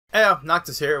Yeah,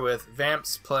 Noctus here with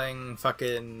Vamps playing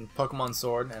fucking Pokemon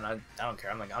Sword, and I don't care.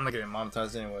 I'm not getting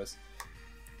monetized anyways.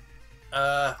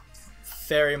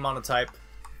 Fairy Monotype.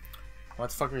 What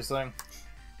the fuck were you saying?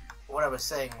 What I was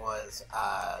saying was,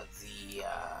 the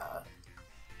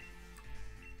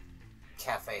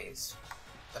cafes,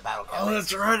 the battle cafes. Oh,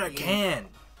 that's right, I can.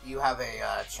 You have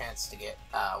a chance to get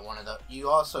one of the. You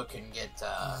also can get.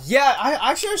 Yeah,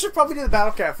 I should probably do the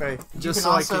battle cafe just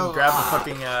so also, I can grab a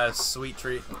fucking sweet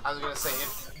treat. I was gonna say,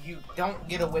 if you don't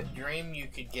get a whipped dream, you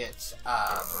could get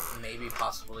maybe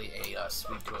possibly a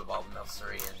sweet to evolve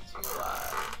Milcery into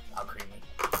Alcremie.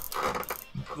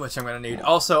 Which I'm gonna need.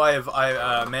 Also,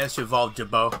 I managed to evolve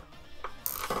Jabot.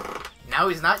 Now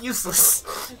he's not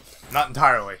useless. Not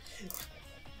entirely.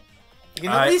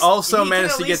 I also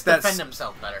managed to get that. Defend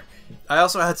himself better. I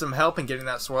also had some help in getting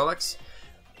that Swirlix,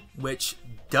 which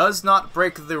does not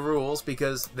break the rules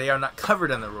because they are not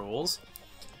covered in the rules.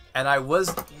 And I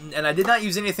did not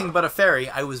use anything but a fairy.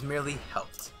 I was merely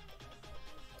helped.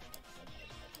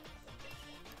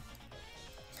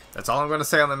 That's all I'm going to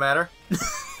say on the matter.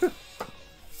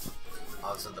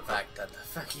 Also, the fact that the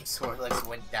fucking Swirlix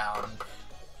went down.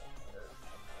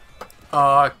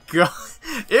 Oh god,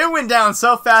 it went down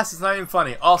so fast it's not even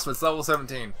funny. Also, it's level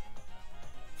 17.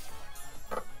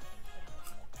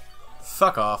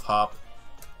 Fuck off, Hop.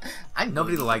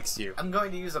 Nobody likes you. I'm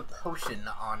going to use a potion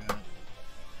on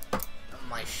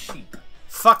my sheep.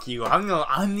 Fuck you. I'm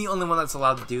the only one that's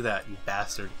allowed to do that, you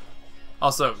bastard.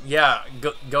 Also, yeah,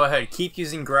 go ahead. Keep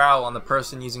using Growl on the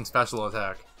person using special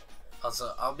attack.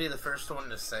 Also, I'll be the first one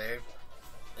to say,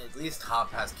 at least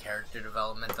Hop has character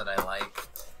development that I like.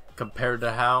 Compared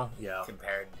to how? Yeah.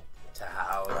 Compared to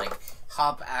how, like,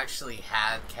 Hop actually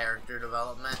had character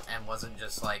development and wasn't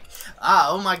just like,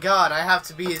 oh my god, I have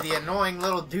to be the annoying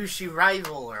little douchey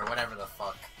rival or whatever the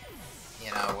fuck.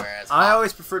 You know, whereas Hop, I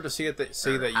always preferred to see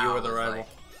that you were the rival. Like,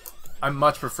 I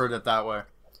much preferred it that way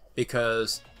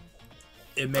because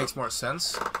it makes more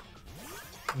sense.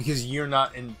 Because you're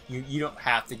not in, you don't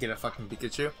have to get a fucking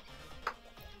Pikachu.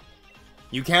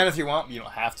 You can if you want, but you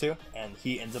don't have to, and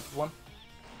he ends up with one.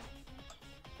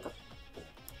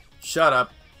 Shut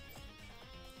up.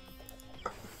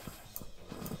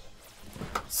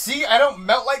 See, I don't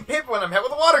melt like paper when I'm hit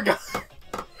with a water gun.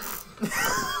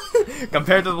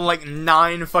 Compared to the like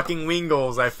 9 fucking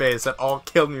Weengulls I faced that all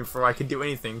killed me before I could do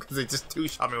anything because they just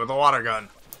two-shot me with a water gun.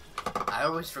 I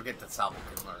always forget that Salvo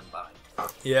can learn Bind.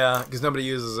 Yeah, because nobody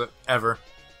uses it ever.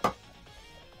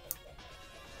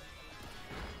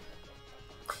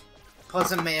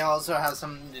 Plus, it may also have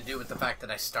something to do with the fact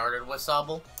that I started with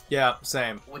Sobble. Yeah,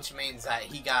 same. Which means that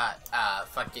he got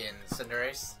fucking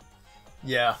Cinderace.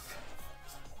 Yeah.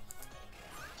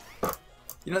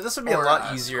 You know, this would be a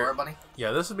lot easier. Scorbunny.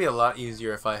 Yeah, this would be a lot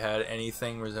easier if I had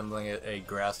anything resembling a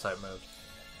grass type move.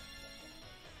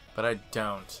 But I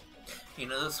don't. You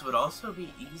know, this would also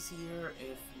be easier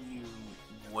if you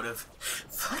would have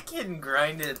fucking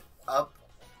grinded up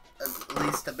at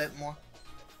least a bit more.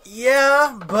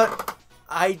 Yeah, but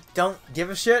I don't give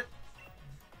a shit.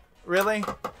 Really?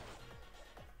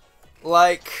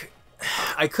 Like,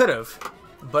 I could have,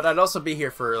 but I'd also be here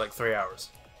for like 3 hours.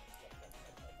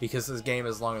 Because this game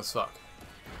is long as fuck.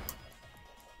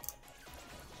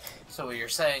 So what you're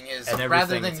saying is, and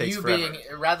rather than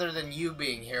you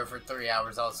being here for 3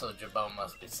 hours, also Jabot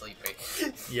must be sleeping.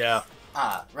 Yeah.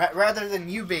 Rather than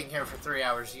you being here for 3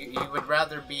 hours, you would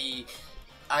rather be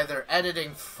either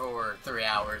editing for 3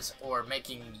 hours or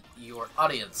making your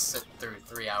audience sit through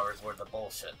 3 hours worth of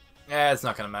bullshit. Yeah, it's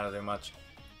not gonna matter too much.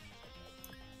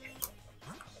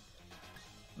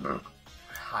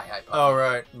 Hi, Puppy. Oh,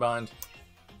 right, bind.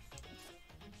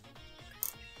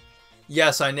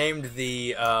 Yes, I named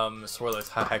the Swirlix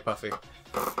Hi Puffy.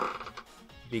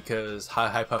 Because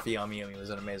Hi Puffy on Yumi was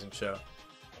an amazing show.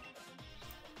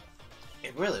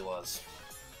 It really was.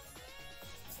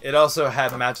 It also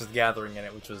had Magic the Gathering in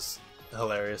it, which was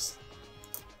hilarious.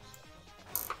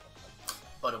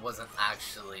 But it wasn't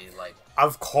actually, like...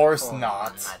 Of course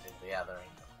not. Magic the Gathering.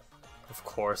 Of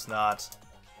course not.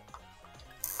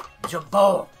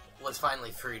 Jabot was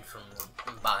finally freed from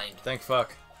the bind. Thank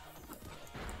fuck.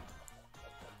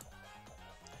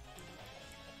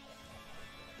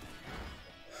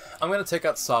 I'm gonna take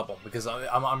out Sobble because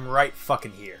I'm right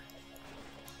fucking here.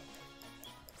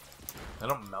 I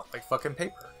don't melt like fucking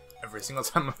paper every single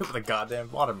time I move with a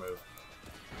goddamn water move.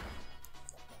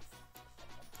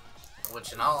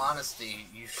 Which, in all honesty,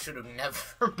 you should have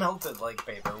never melted like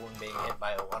paper when being hit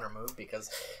by a water move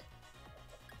because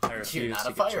you're not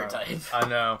a fire type. I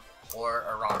know. Or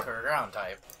a rock or a ground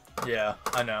type. Yeah,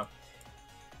 I know.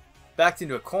 Backed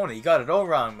into a corner. You got it all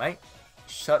wrong, mate.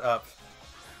 Shut up.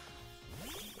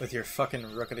 With your fucking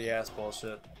rookety ass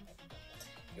bullshit.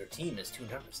 Your team is too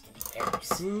nervous to be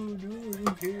berries. Ooh, no, who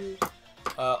cares?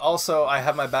 Also, I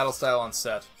have my battle style on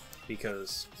set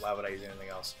because why would I use anything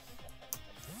else?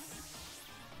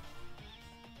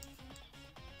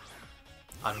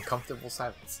 Uncomfortable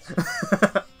silence.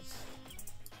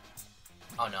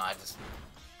 Oh no, I just...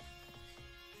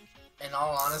 In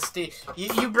all honesty,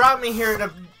 you brought me here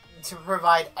to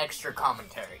provide extra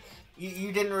commentary.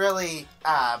 You didn't really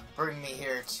bring me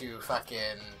here to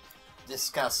fucking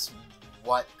discuss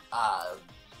what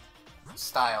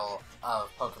style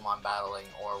of Pokemon battling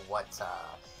or what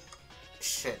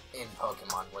shit in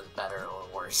Pokemon was better or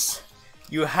worse.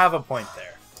 You have a point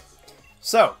there.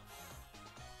 So,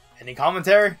 any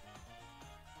commentary?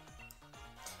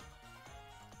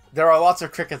 There are lots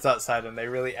of crickets outside, and they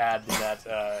really add to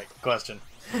that question.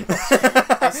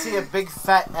 I see a big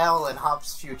fat L in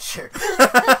Hop's future.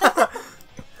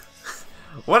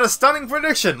 What a stunning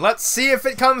prediction! Let's see if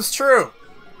it comes true!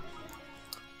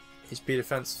 HP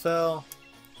defense fell.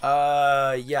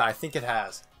 Yeah, I think it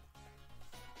has.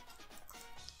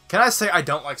 Can I say I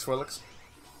don't like Swirlix?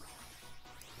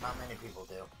 Not many people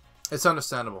do. It's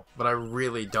understandable, but I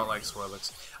really don't like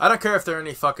Swirlix. I don't care if there are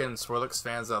any fucking Swirlix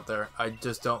fans out there. I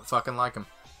just don't fucking like them.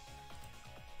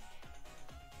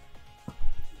 I'm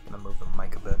gonna move the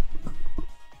mic a bit.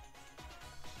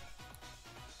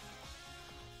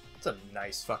 It's a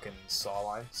nice fucking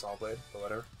saw blade, or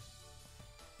whatever.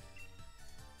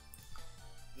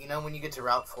 You know, when you get to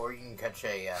Route 4, you can catch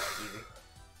a Eevee.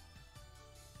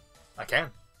 I can.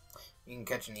 You can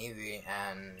catch an Eevee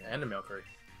And a Milcery.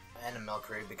 And a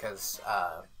Milcery because,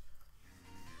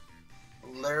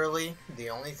 literally, the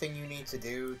only thing you need to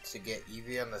do to get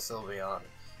Eevee on the Sylveon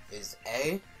is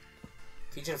A,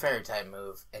 teach it a Fairy type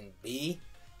move, and B,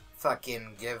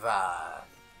 fucking give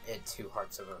it 2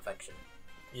 Hearts of Affection.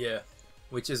 Yeah,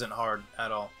 which isn't hard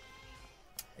at all.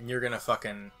 And you're gonna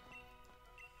fucking...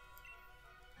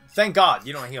 Thank God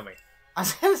you don't heal me. I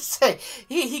was gonna say,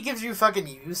 he gives you fucking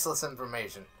useless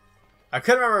information. I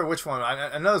couldn't remember which one.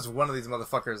 I know there's one of these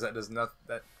motherfuckers that does not...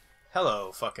 That...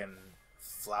 Hello, fucking...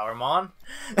 Flowermon?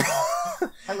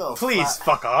 Hello, Please,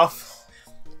 fuck off.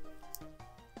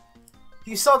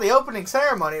 You saw the opening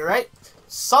ceremony, right?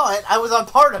 Saw it. I was on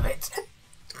part of it.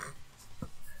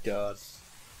 God.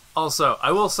 Also,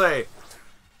 I will say,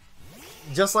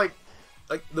 just like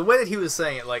the way that he was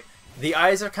saying it, like, the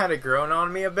eyes are kind of grown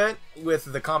on me a bit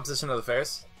with the composition of the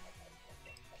face.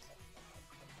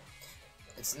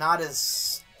 It's not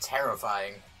as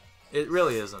terrifying. It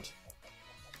really isn't.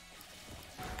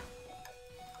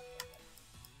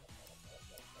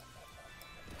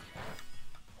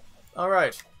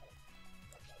 Alright.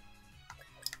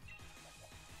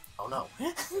 Oh no.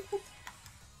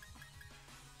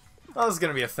 Oh, this is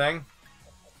gonna be a thing.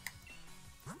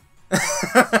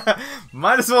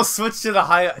 Might as well switch to the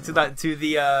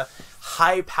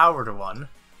high-powered one.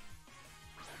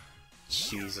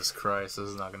 Jesus Christ, this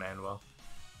is not gonna end well.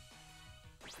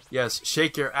 Yes,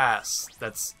 shake your ass.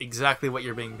 That's exactly what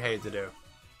you're being paid to do.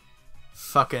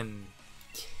 Fucking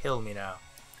kill me now.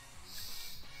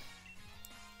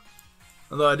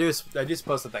 Although I do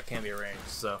suppose that can be arranged,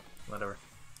 so whatever.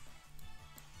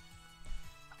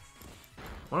 I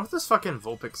wonder what this fucking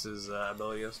Vulpix's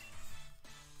ability is.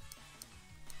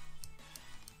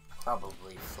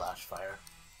 Probably Flash Fire.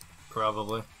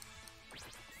 Probably.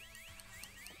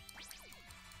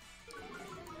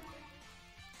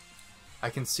 I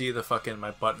can see the fucking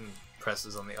my button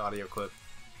presses on the audio clip,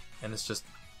 and it's just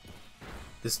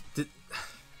this.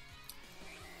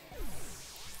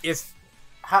 If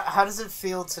how does it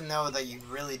feel to know that you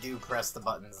really do press the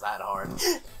buttons that hard?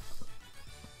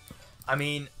 I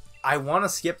mean, I want to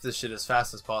skip this shit as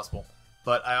fast as possible,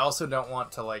 but I also don't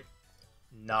want to like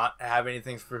not have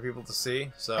anything for people to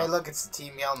see. So hey, look, it's the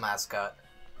Team Yell mascot.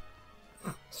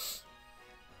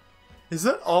 Is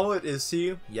that all it is to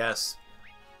you? Yes.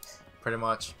 Pretty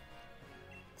much.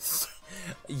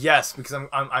 Yes, because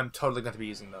I'm totally going to be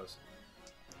using those.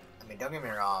 I mean, don't get me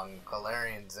wrong.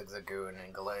 Galarian Zigzagoon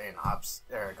and Galarian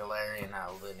Galarian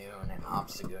Linoon and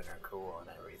Obstagoon are cool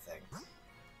and everything,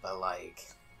 but like,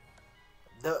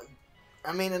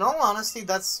 I mean, in all honesty,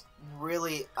 that's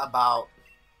really about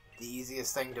the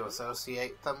easiest thing to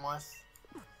associate them with.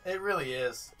 It really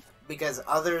is. Because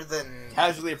other than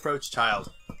casually approach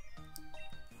child.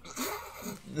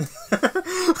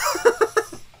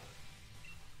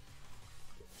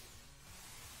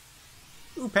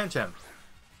 Ooh, Pancham.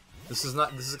 This is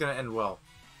gonna end well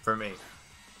for me.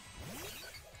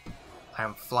 I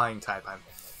am flying type. I'm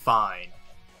fine.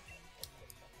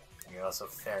 You're also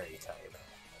fairy type.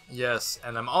 Yes,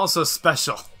 and I'm also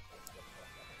special.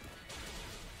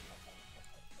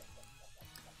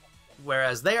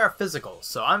 whereas they are physical.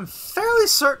 So I'm fairly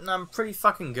certain I'm pretty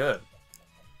fucking good.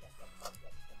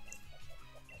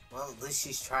 Well, at least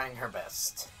she's trying her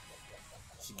best.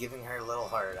 She's giving her little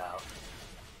heart out.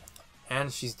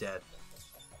 And she's dead.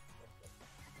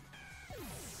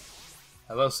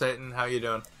 Hello, Satan. How you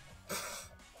doing?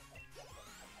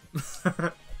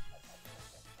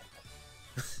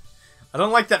 I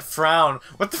don't like that frown.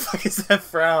 What the fuck is that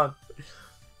frown?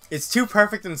 It's too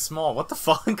perfect and small. What the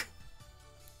fuck?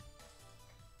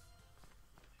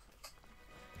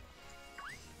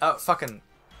 Oh, fucking...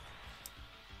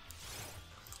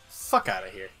 Fuck out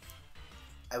of here.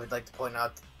 I would like to point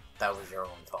out that was your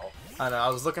own fault. I know, I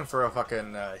was looking for a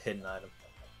fucking hidden item.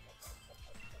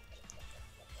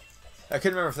 I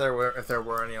couldn't remember if there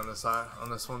were any on this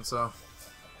one, so...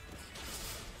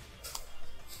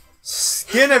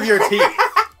 Skin of your teeth!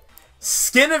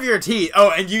 Skin of your teeth!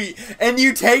 Oh, and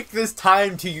you take this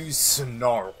time to use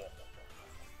Snarl.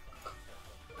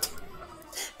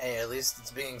 Hey, at least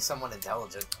it's being somewhat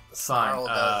intelligent. Fine, Snarl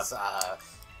does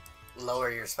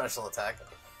lower your special attack.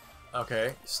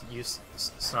 Okay, use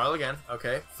Snarl again.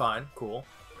 Okay, fine, cool.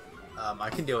 I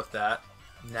can deal with that.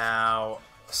 Now,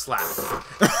 slap.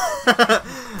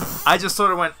 I just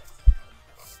sort of went...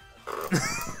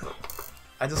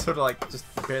 I just sort of like, just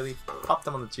barely popped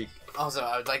them on the cheek. Also,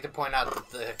 I would like to point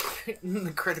out that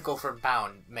the critical for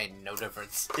pound made no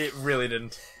difference. It really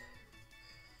didn't.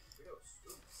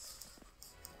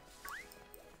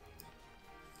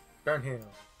 Burn him.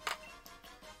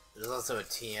 There's also a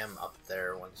TM up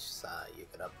there once you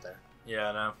get up there. Yeah,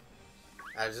 I know.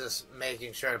 I was just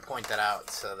making sure to point that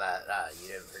out so that you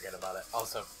didn't forget about it.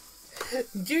 Also,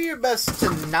 do your best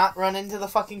to not run into the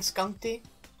fucking skunky.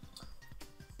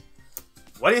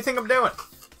 What do you think I'm doing?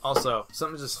 Also,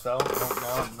 something just fell. I don't know.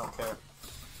 I don't care.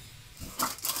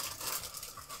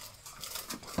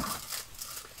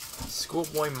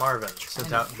 Schoolboy Marvin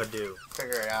sent out Badoo.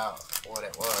 Figure out what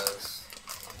it was.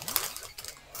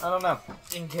 I don't know.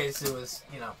 In case it was,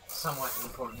 you know, somewhat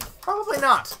important. Probably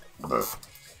not. I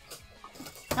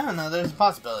don't know. There's a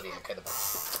possibility it could have been.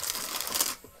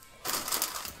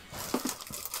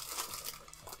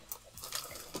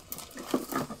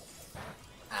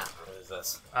 What is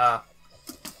this?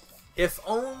 If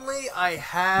only I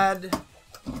had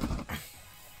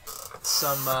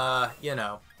some, you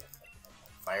know,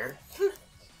 Fire?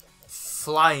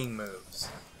 flying moves.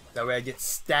 That way I get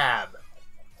stab.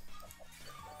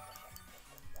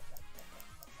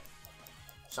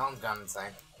 Sean's gone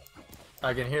insane.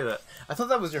 I can hear that. I thought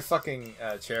that was your fucking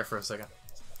chair for a second.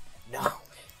 No.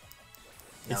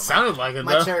 It sounded like it,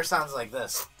 My though. chair sounds like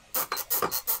this.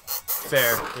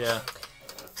 Fair, yeah.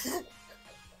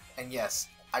 And yes,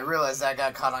 I realized that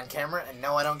got caught on camera, and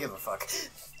no, I don't give a fuck.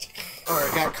 Or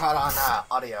it got caught on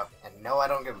audio, and no, I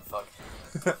don't give a fuck.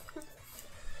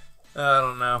 I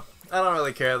don't know. I don't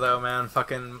really care, though, man.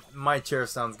 Fucking my chair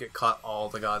sounds get caught all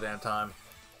the goddamn time.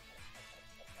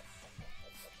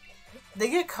 They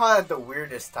get caught at the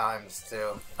weirdest times,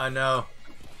 too. I know.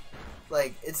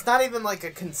 Like, it's not even like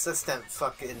a consistent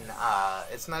fucking,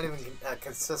 it's not even a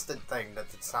consistent thing that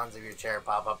the sounds of your chair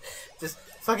pop up. Just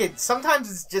fucking, sometimes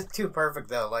it's just too perfect,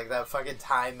 though. Like that fucking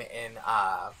time in,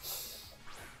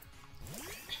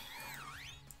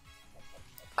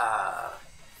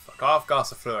 Fuck off,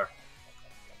 Gossifleur.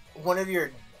 one of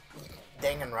your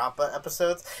Danganronpa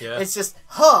episodes. Yeah. It's just,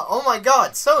 huh, oh my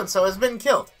god, so-and-so has been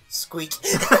killed. Squeak.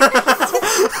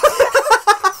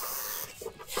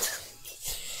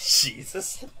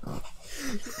 Jesus.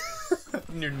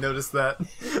 You noticed that?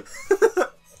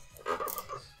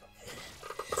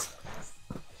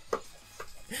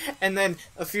 And then,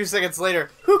 a few seconds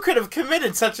later, who could have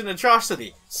committed such an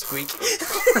atrocity? Squeak.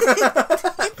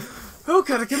 Who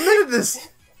could have committed this?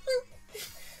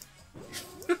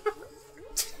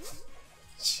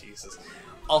 Jesus.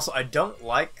 Also, I don't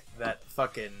like that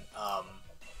fucking,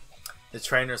 the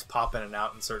trainers pop in and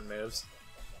out in certain moves.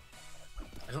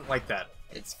 I don't like that.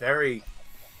 It's very...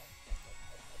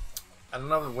 I don't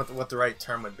know what the right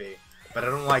term would be, but I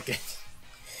don't like it.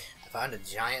 I found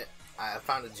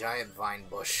a giant vine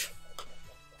bush.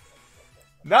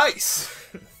 Nice!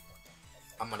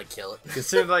 I'm gonna kill it.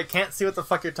 Considering that I can't see what the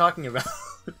fuck you're talking about.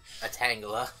 A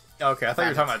Tangela. Okay, I thought you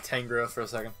were talking about Tangrowth for a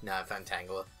second. No, I found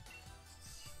Tangela.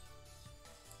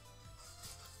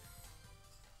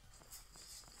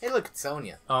 Hey, look, it's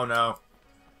Sonya. Oh no.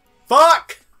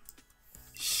 Fuck!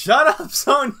 Shut up,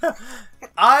 Sonya!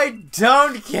 I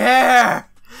don't care!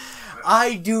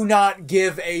 I do not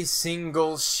give a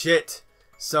single shit,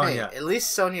 Sonya. Hey, at least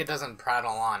Sonya doesn't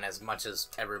prattle on as much as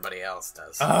everybody else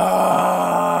does.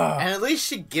 Ah! And at least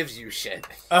she gives you shit.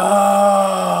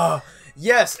 Ah!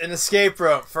 Yes, an escape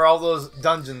rope for all those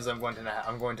dungeons I'm going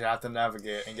to have to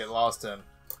navigate and get lost in.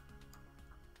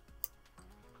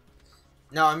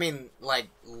 No, I mean, like,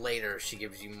 later she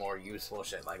gives you more useful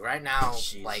shit. Like, right now,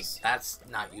 Jesus. like, that's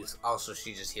not useful. Also,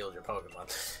 she just healed your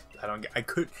Pokemon.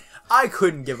 I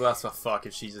couldn't give less of a fuck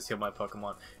if she just healed my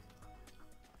Pokemon.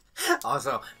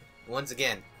 Also, once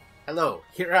again, hello,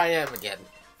 here I am again.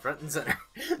 Front and center.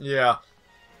 Yeah.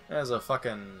 There's a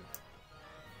fucking...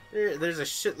 There's a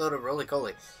shitload of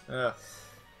roly-coly. Yeah.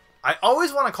 I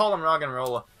always want to call them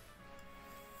Roggenrola.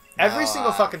 Every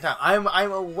single fucking time.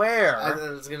 I'm aware.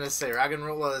 I was gonna say,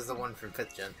 Roggenrola is the one from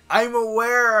 5th gen. I'm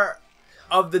aware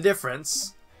of the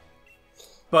difference.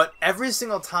 But every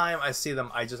single time I see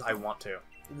them, I want to.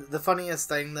 The funniest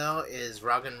thing, though, is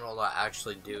Roggenrola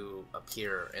actually do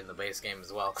appear in the base game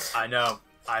as well. I know.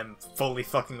 I'm fully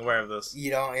fucking aware of this.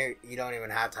 You don't even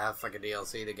have to have like a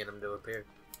DLC to get them to appear.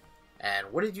 And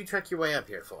what did you trek your way up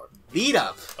here for? Beat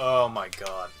up! Oh my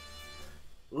god.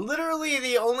 Literally,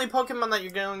 the only Pokemon that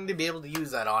you're going to be able to use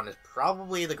that on is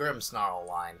probably the Grimmsnarl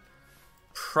line.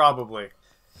 Probably.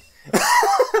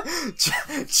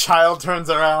 Child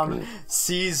turns around,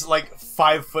 sees like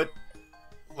 5'3",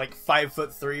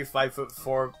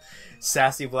 5'4",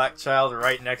 sassy black child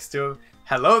right next to him.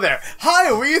 Hello there.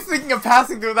 Hi. Were you thinking of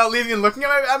passing through without leaving and looking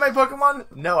at my Pokemon?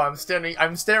 No, I'm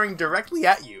staring directly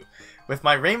at you, with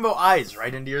my rainbow eyes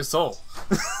right into your soul.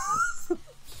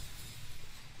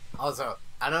 Also,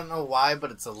 I don't know why,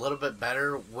 but it's a little bit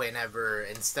better whenever,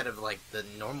 instead of like the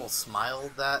normal smile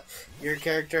that your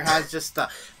character has, just the,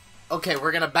 okay,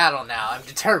 we're gonna battle now, I'm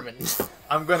determined.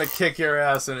 I'm gonna kick your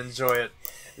ass and enjoy it.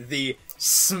 The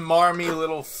smarmy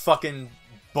little fucking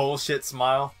bullshit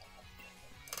smile.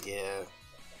 Yeah.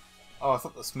 Oh, I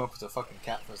thought the smoke was a fucking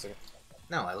cat for a second.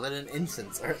 No, I lit an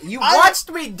incense. You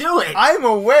watched me do it! I'm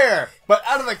aware, but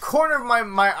out of the corner of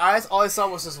my eyes, all I saw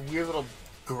was this weird little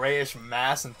grayish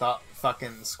mass and thought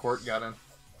fucking Squirt got in.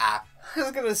 I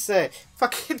was gonna say,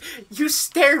 fucking, you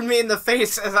stared me in the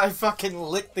face as I fucking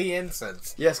lit the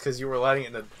incense. Yes, because you were lighting it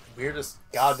in the weirdest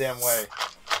goddamn way.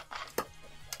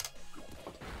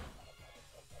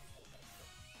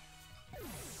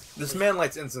 This man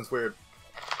lights incense weird.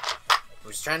 I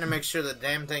was trying to make sure the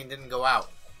damn thing didn't go out.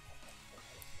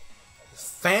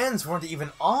 Fans weren't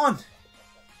even on.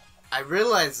 I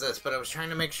realized this, but I was trying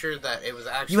to make sure that it was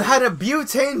actually... You had a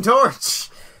butane torch!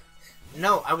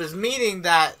 No, I was meaning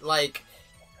that, like...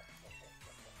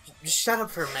 Just shut up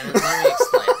for a minute, let me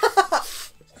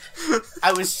explain.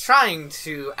 I was trying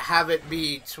to have it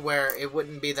be to where it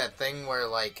wouldn't be that thing where,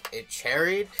 like, it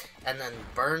cherried, and then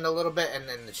burned a little bit, and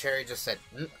then the cherry just said,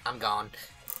 I'm gone.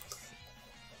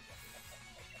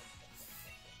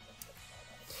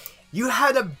 You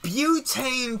had a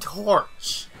butane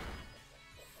torch!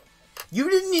 You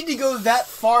didn't need to go that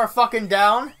far fucking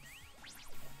down?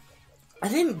 I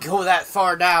didn't go that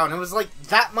far down. It was like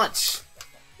that much.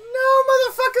 No,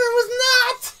 motherfucker, it was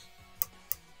not.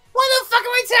 Why the fuck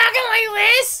are we talking like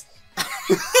this?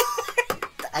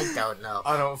 I don't know.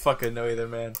 I don't fucking know either,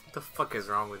 man. What the fuck is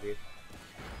wrong with you?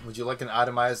 Would you like an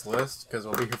itemized list? Because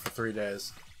we'll be here for 3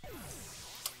 days.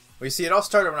 Well, you see, it all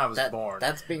started when I was born.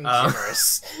 That's being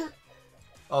generous.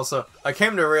 Also, I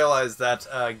came to realize that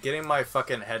getting my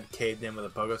fucking head caved in with a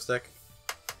pogo stick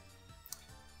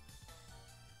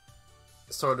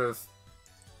sort of...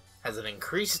 Has it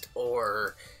increased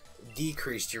or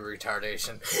decreased your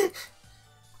retardation?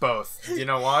 Both. You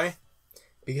know why?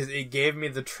 Because it gave me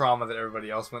the trauma that everybody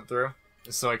else went through,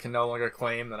 so I can no longer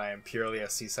claim that I am purely a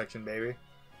C-section baby.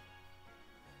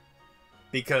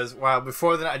 Because while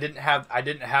before then I didn't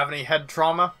have any head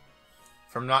trauma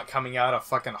from not coming out a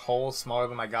fucking hole smaller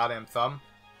than my goddamn thumb.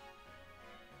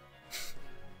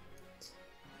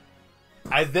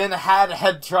 I then had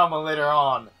head trauma later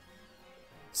on.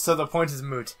 So the point is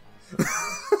moot.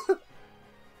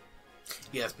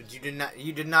 Yes, but you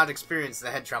did not experience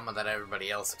the head trauma that everybody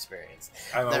else experienced.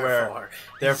 I'm aware.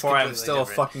 Therefore I'm still a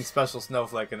fucking special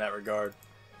snowflake in that regard.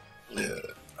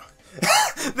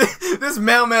 This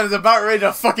mailman is about ready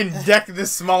to fucking deck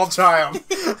this small child.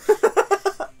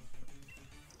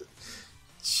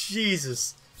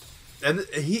 Jesus. And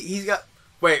he's got...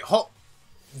 Wait,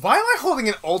 why am I holding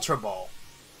an Ultra Ball?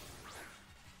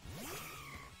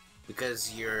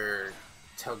 Because your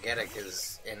Togetic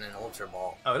is in an Ultra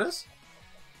Ball. Oh, it is?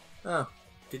 Oh.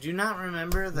 Did you not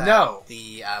remember that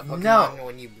the Pokemon,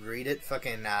 when you breed it,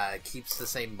 fucking keeps the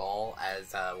same ball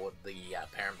as the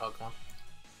parent Pokemon?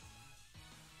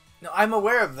 No, I'm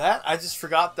aware of that. I just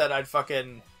forgot that I'd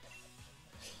fucking...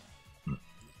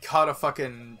 caught a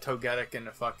fucking Togetic in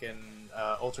a fucking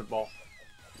Ultra Ball.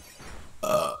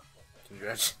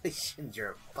 Congratulations,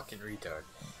 you're a fucking retard.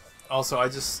 Also, I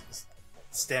just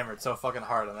stammered so fucking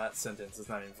hard on that sentence. It's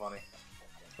not even funny.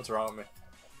 What's wrong with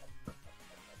me?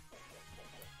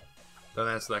 Don't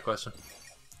answer that question.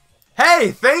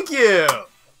 Hey, thank you!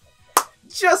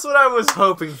 Just what I was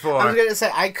hoping for. I was gonna say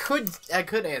I could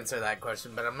answer that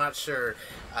question, but I'm not sure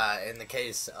in the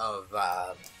case of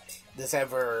this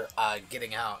ever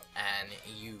getting out and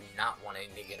you not wanting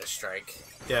to get a strike.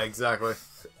 Yeah, exactly.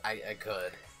 I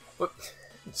could. What?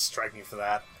 Strike me for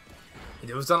that.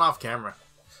 It was done off camera.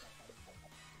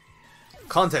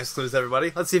 Context clues,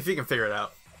 everybody. Let's see if you can figure it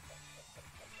out.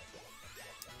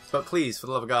 But please, for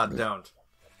the love of God, don't.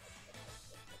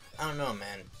 I don't know,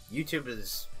 man. YouTube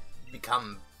has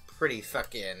become pretty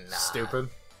fucking... Stupid.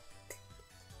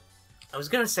 I was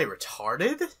gonna say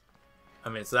retarded. I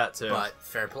mean, it's that too. But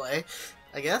fair play,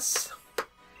 I guess.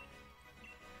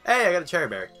 Hey, I got a cherry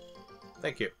berry.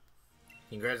 Thank you.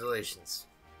 Congratulations.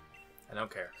 I don't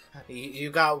care. You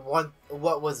got what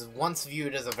was once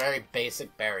viewed as a very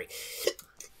basic berry.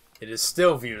 It is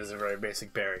still viewed as a very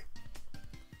basic berry.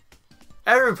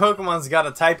 Every Pokemon's got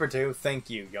a type or two. Thank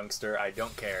you, youngster. I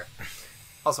don't care.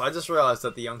 Also, I just realized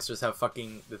that the youngsters have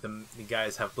fucking... That the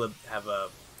guys have a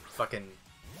fucking...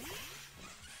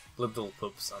 Blibdle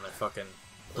poops on their fucking...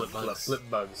 Blip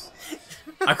bugs.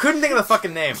 I couldn't think of the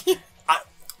fucking name.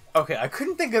 Okay, I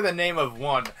couldn't think of the name of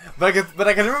one, but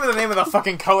I can remember the name of the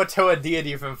fucking Koatoa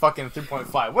deity from fucking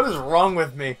 3.5. What is wrong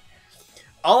with me?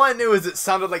 All I knew is it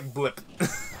sounded like blip.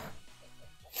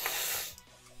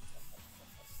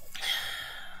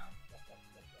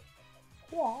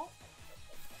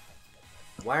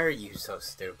 Why are you so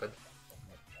stupid?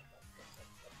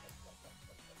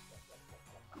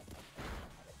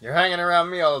 You're hanging around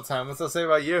me all the time. What's that say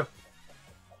about you?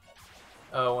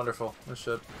 Oh, wonderful. Oh,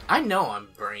 shit. I know I'm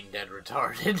brain dead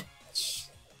retarded.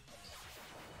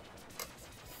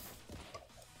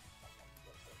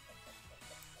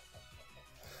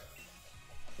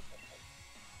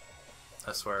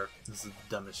 I swear, this is the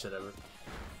dumbest shit ever.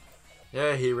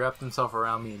 Yeah, he wrapped himself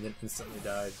around me and then instantly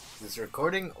died. This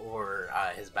recording or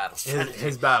his battle strategy?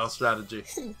 His battle strategy.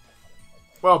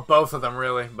 Well, both of them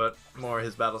really, but more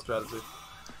his battle strategy.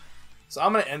 So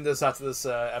I'm gonna end this after this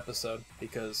episode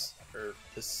because, or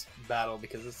this battle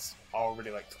because it's already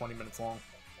like 20 minutes long.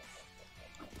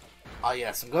 Oh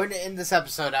yes, I'm going to end this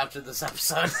episode after this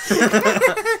episode.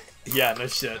 Yeah, no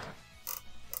shit.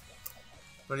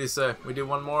 What do you say? We do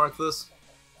one more after this?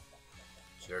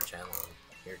 It's your channel.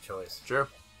 Your choice. Sure.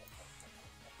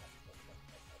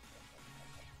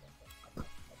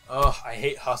 Ugh, I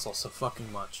hate hustle so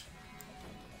fucking much.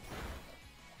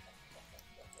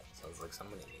 Sounds like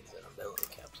somebody needs an ability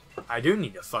capsule. I do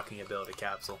need a fucking ability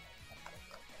capsule.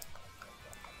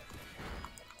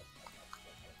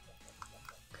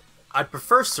 I'd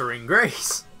prefer Serene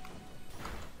Grace.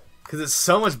 Because it's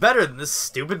so much better than this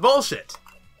stupid bullshit.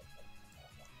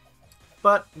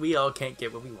 But we all can't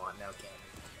get what we want now, can we?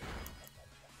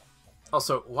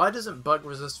 Also, why doesn't Bug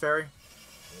resist Fairy?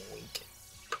 Wink.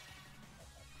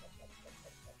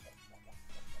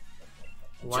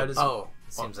 Why does it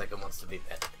seems like it wants to be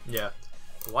pet. Yeah.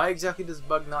 Why exactly does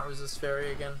Bug not resist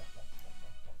Fairy again?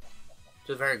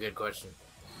 It's a very good question.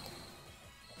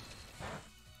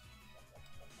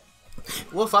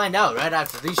 We'll find out right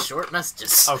after these short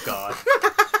messages. Oh god.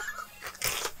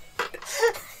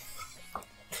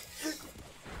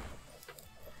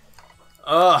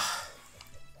 Ugh.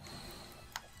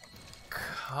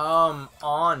 Come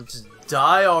on, just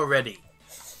die already.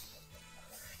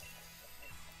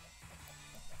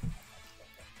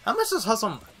 How much does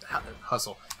Hustle? How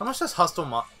much does Hustle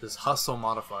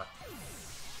modify?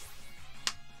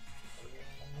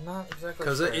 Not exactly.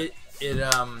 Because it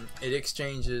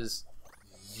exchanges.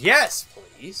 Yes,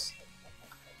 please.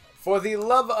 For the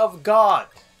love of God.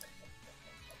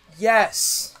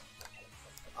 Yes.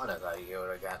 I thought you would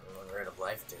have gotten rid of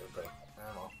life too, but I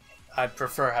don't know. I'd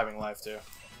prefer having life too.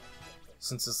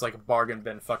 Since it's like a bargain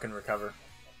bin fucking recover.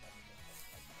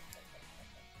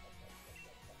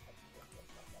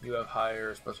 You have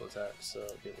higher special attacks, so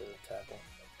get rid of tackle.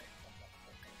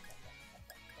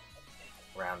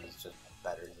 Round is just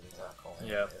better than tackle.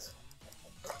 Yeah.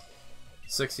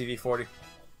 60 v40.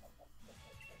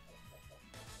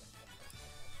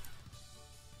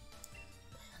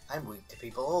 I'm weak to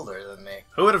people older than me.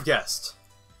 Who would have guessed?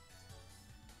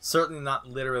 Certainly not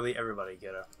literally everybody,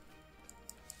 Ghetto.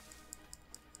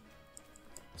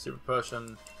 Super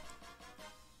Potion.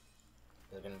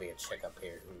 There's gonna be a chick up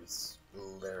here who's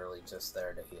literally just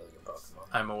there to heal your Pokemon.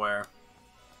 I'm aware.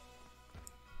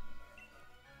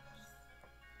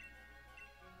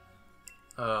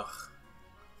 Ugh.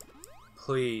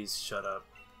 Please shut up.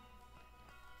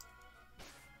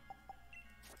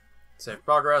 Save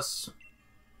progress.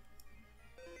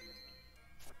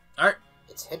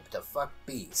 tip to fuck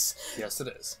bees. Yes, it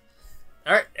is.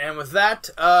 Alright, and with that,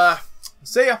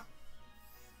 see ya.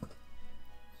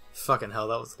 Fucking hell,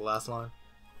 that was the last line.